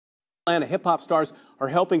Atlanta hip-hop stars are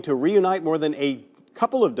helping to reunite more than a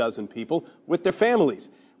couple of dozen people with their families.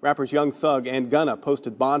 Rappers Young Thug and Gunna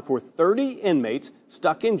posted bond for 30 inmates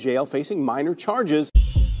stuck in jail facing minor charges.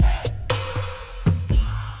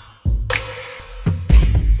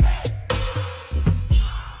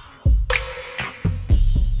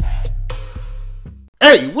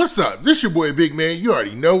 Hey, what's up? This your boy Big Man. You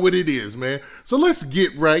already know what it is, man. So let's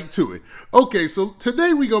get right to it. Okay, so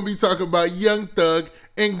today we're going to be talking about Young Thug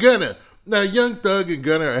and Gunna. Now, Young Thug and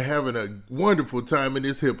Gunna are having a wonderful time in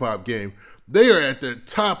this hip-hop game. They are at the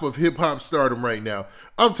top of hip-hop stardom right now.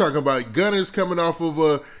 I'm talking about Gunna's coming off of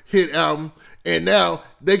a hit album, and now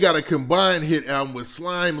they got a combined hit album with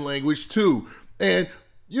Slime Language too. And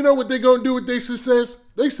you know what they're going to do with their success?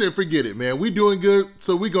 They said, forget it, man. We doing good,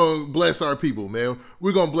 so we going to bless our people, man.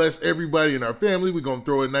 We're going to bless everybody in our family. We're going to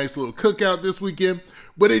throw a nice little cookout this weekend.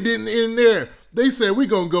 But it didn't end there. They said, we're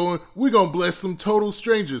going to go and we're going to bless some total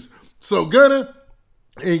strangers. So Gunna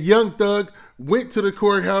and Young Thug went to the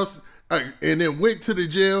courthouse and then went to the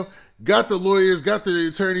jail, got the lawyers, got the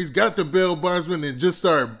attorneys, got the bail bondsmen, and just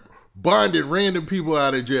started bonding random people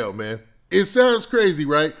out of jail, man. It sounds crazy,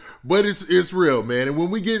 right? But it's real, man. And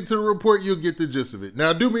when we get into the report, you'll get the gist of it.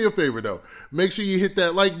 Now, do me a favor, though. Make sure you hit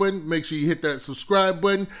that like button. Make sure you hit that subscribe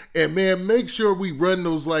button. And, man, make sure we run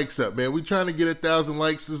those likes up, man. We're trying to get 1,000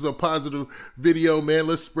 likes. This is a positive video, man.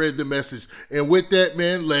 Let's spread the message. And with that,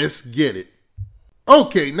 man, let's get it.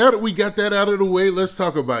 Okay, now that we got that out of the way, let's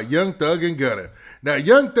talk about Young Thug and Gunna. Now,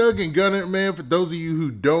 Young Thug and Gunna, man, for those of you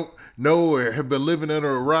who don't know or have been living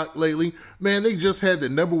under a rock lately, man, they just had the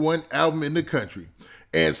 #1 album in the country.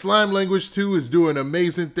 And Slime Language 2 is doing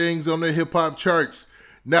amazing things on the hip-hop charts.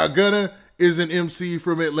 Now, Gunna is an MC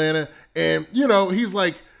from Atlanta, and, you know, he's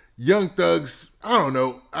like Young Thug's, I don't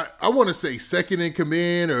know, I want to say second in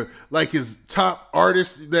command or like his top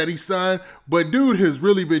artist that he signed, but dude has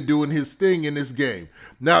really been doing his thing in this game.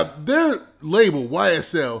 Now, their label,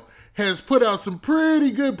 YSL, has put out some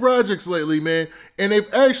pretty good projects lately, man, and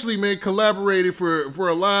they've actually, man, collaborated for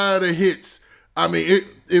a lot of hits. I mean,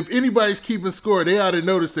 if anybody's keeping score, they ought to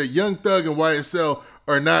notice that Young Thug and YSL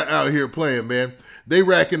are not out here playing, man. They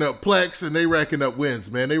racking up plaques and they racking up wins,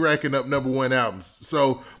 man. They racking up #1 albums.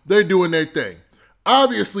 So they're doing their thing.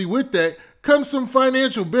 Obviously, with that comes some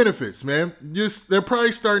financial benefits, man. They're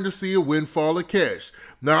probably starting to see a windfall of cash.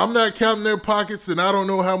 Now, I'm not counting their pockets, and I don't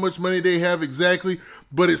know how much money they have exactly,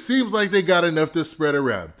 but it seems like they got enough to spread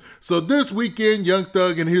around. So this weekend, Young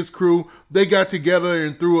Thug and his crew, they got together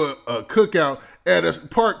and threw a cookout at a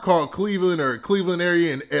park called Cleveland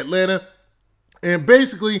area in Atlanta, and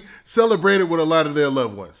basically celebrated with a lot of their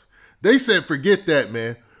loved ones. They said, forget that,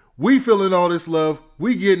 man. We feeling all this love.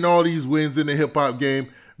 We getting all these wins in the hip-hop game.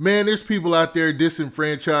 Man, there's people out there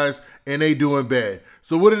disenfranchised, and they doing bad.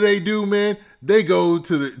 So what do, man? They go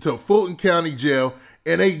to Fulton County jail,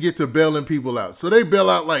 and they get to bailing people out. So they bail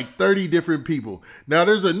out like 30 different people. Now,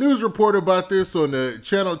 there's a news report about this on the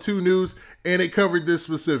Channel 2 News, and it covered this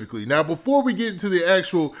specifically. Now, before we get into the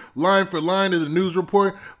actual line for line of the news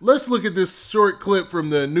report, let's look at this short clip from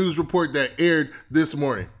the news report that aired this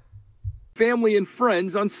morning. Family and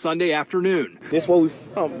friends on Sunday afternoon. This where we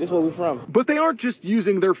from. This where we from. But they aren't just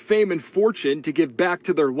using their fame and fortune to give back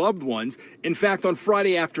to their loved ones. In fact, on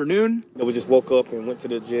Friday afternoon, we just woke up and went to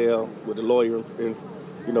the jail with the lawyer and,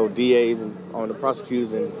 you know, DAs and on the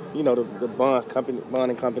prosecutors and, you know, the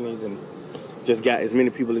bonding companies, and just got as many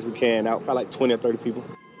people as we can out, probably like 20 or 30 people.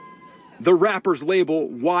 The rapper's label,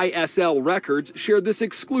 YSL Records, shared this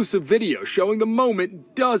exclusive video showing the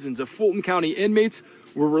moment dozens of Fulton County inmates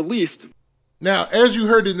were released. Now, as you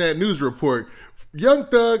heard in that news report, Young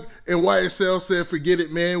Thug and YSL said, forget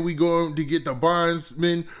it, man. We going to get the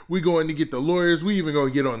bondsmen. We going to get the lawyers. We even going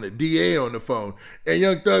to get on the DA on the phone. And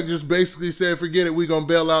Young Thug just basically said, forget it. We going to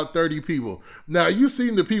bail out 30 people. Now, you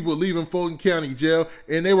seen the people leaving Fulton County jail,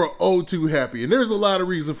 and they were oh too happy. And there's a lot of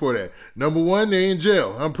reason for that. #1, they in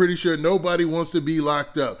jail. I'm pretty sure nobody wants to be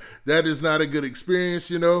locked up. That is not a good experience,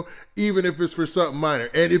 you know, even if it's for something minor.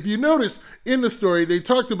 And if you notice in the story, they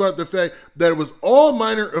talked about the fact that it was all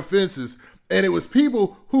minor offenses, and it was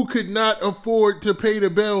people who could not afford to pay the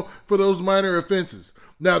bail for those minor offenses.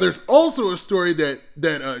 Now, there's also a story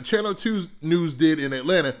that Channel 2 News did in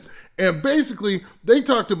Atlanta, and basically they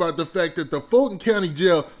talked about the fact that the Fulton County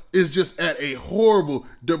Jail is just at a horrible,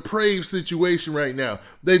 depraved situation right now.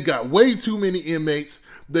 They've got way too many inmates.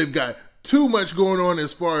 They've got too much going on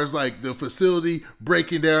as far as like the facility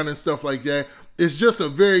breaking down and stuff like that. It's just a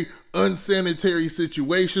very unsanitary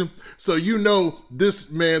situation. So you know this,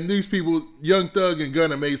 man, these people, Young Thug and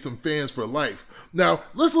Gunna, made some fans for life. Now,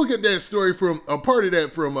 let's look at that story from a part of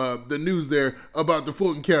that from the news there about the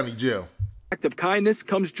Fulton County Jail. act of kindness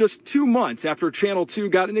comes just 2 months after Channel 2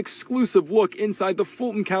 got an exclusive look inside the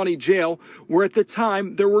Fulton County Jail, where at the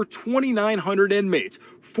time there were 2,900 inmates,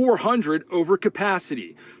 400 over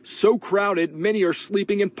capacity. So crowded, many are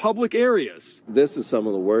sleeping in public areas. This is some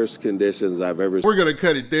of the worst conditions I've ever seen. We're going to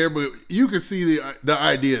cut it there, but you can see the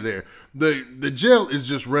idea there. The jail is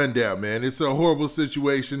just run down, man. It's a horrible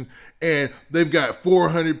situation, and they've got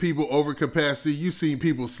 400 people over capacity. You've seen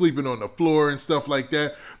people sleeping on the floor and stuff like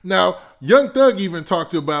that. Now, Young Thug even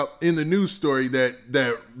talked about in the news story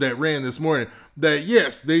that ran this morning that,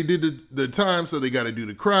 yes, they did the time, so they got to do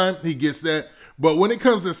the crime. He gets that. But when it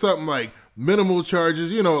comes to something like minimal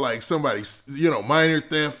charges, like somebody, minor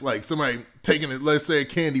theft, like somebody taking it, let's say a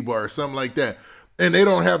candy bar or something like that, and they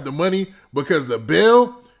don't have the money because the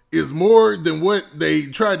bail is more than what they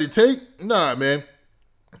tried to take. Nah, man.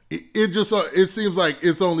 It seems like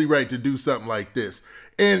it's only right to do something like this.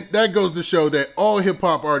 And that goes to show that all hip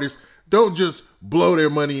hop artists don't just blow their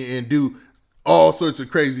money and do all sorts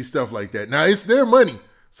of crazy stuff like that. Now, it's their money,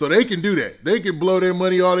 so they can do that. They can blow their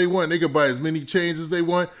money all they want. They can buy as many chains as they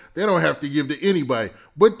want. They don't have to give to anybody.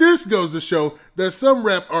 But this goes to show that some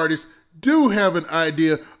rap artists do have an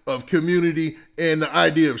idea of community and the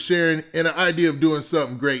idea of sharing and the idea of doing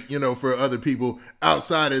something great, for other people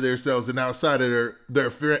outside of themselves and outside of their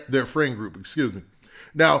friend group, excuse me.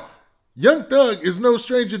 Now, Young Thug is no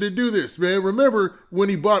stranger to do this, man. Remember when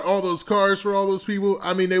he bought all those cars for all those people?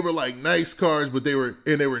 I mean, they were like nice cars, but they were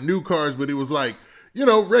new cars, but it was like,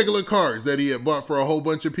 regular cars that he had bought for a whole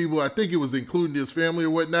bunch of people. I think it was including his family or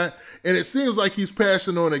whatnot. And it seems like he's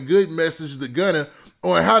passing on a good message to Gunna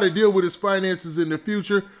on how to deal with his finances in the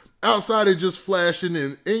future, outside of just flashing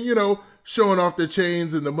and showing off the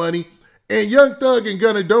chains and the money. And Young Thug and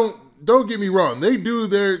Gunna, don't get me wrong, they do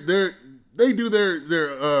their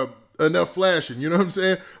enough flashing, you know what I'm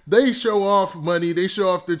saying? They show off money, they show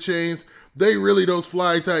off the chains. They really those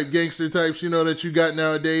fly type gangster types, that you got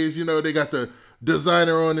nowadays. They got the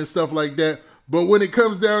designer on and stuff like that. But when it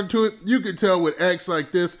comes down to it, you can tell with acts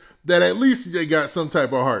like this that at least they got some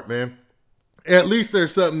type of heart, man. At least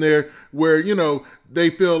there's something there where, they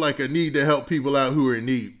feel like a need to help people out who are in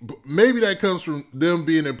need. Maybe that comes from them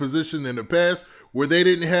being in a position in the past where they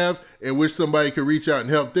didn't have and wish somebody could reach out and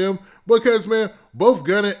help them. Because, man, both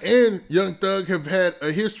Gunna and Young Thug have had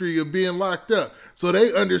a history of being locked up. So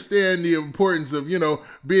they understand the importance of,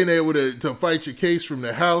 being able to fight your case from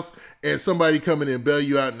the house and somebody coming and bail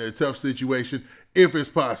you out in a tough situation if it's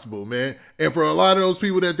possible, man. And for a lot of those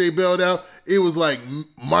people that they bailed out, it was like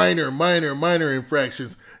minor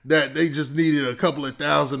infractions that they just needed a couple of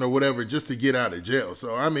thousand or whatever just to get out of jail.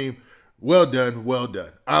 So, I mean, well done, well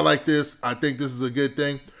done. I like this. I think this is a good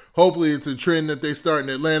thing. Hopefully it's a trend that they start in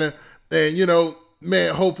Atlanta. And,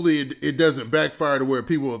 man, hopefully it doesn't backfire to where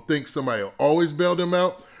people will think somebody will always bail them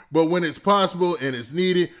out. But when it's possible and it's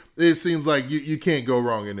needed, it seems like you can't go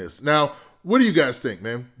wrong in this. Now, what do you guys think,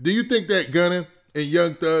 man? Do you think that Gunna and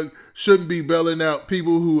Young Thug shouldn't be bailing out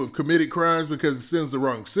people who have committed crimes because it sends the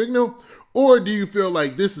wrong signal? Or do you feel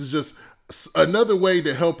like this is just another way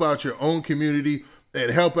to help out your own community and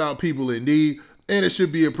help out people in need, and it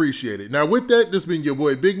should be appreciated? Now, with that, this has been your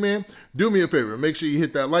boy Big Man. Do me a favor. Make sure you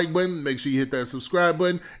hit that like button. Make sure you hit that subscribe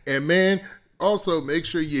button. And, man, also make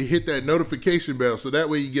sure you hit that notification bell so that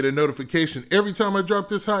way you get a notification every time I drop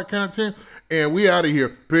this hot content. And we out of here.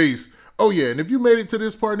 Peace. Oh, yeah, and if you made it to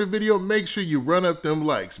this part of the video, make sure you run up them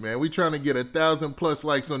likes, man. We trying to get 1,000+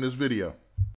 likes on this video.